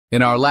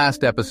In our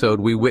last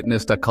episode, we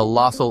witnessed a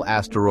colossal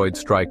asteroid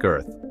strike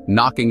Earth,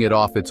 knocking it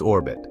off its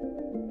orbit.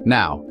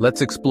 Now,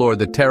 let's explore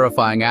the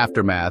terrifying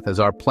aftermath as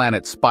our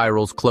planet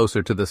spirals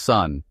closer to the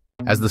Sun.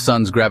 As the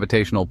Sun's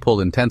gravitational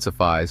pull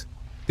intensifies,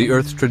 the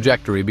Earth's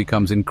trajectory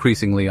becomes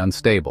increasingly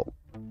unstable.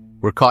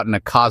 We're caught in a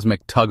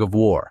cosmic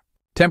tug-of-war.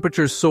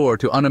 Temperatures soar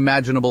to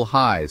unimaginable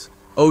highs,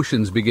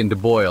 oceans begin to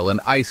boil,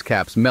 and ice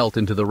caps melt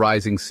into the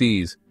rising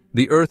seas.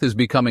 The Earth is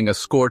becoming a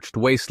scorched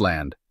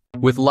wasteland.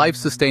 With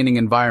life-sustaining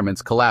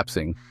environments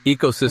collapsing,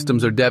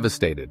 ecosystems are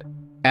devastated.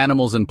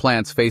 Animals and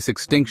plants face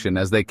extinction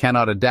as they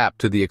cannot adapt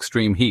to the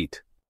extreme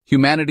heat.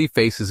 Humanity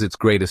faces its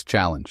greatest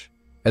challenge.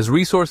 As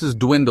resources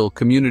dwindle,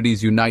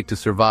 communities unite to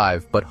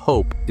survive, but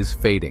hope is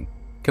fading.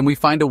 Can we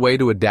find a way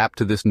to adapt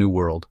to this new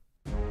world?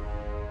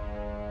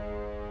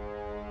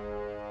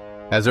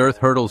 As Earth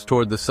hurtles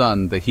toward the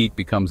Sun, the heat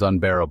becomes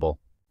unbearable.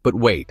 But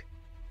wait,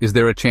 is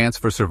there a chance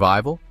for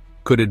survival?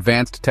 Could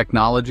advanced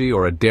technology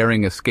or a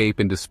daring escape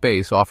into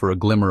space offer a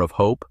glimmer of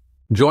hope?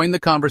 Join the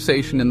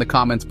conversation in the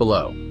comments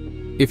below.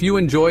 If you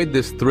enjoyed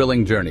this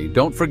thrilling journey,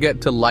 don't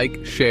forget to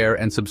like, share,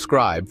 and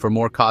subscribe for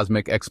more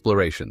cosmic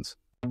explorations.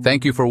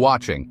 Thank you for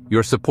watching.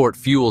 Your support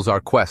fuels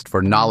our quest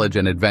for knowledge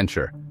and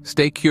adventure.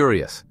 Stay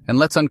curious, and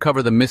let's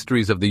uncover the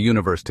mysteries of the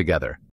universe together.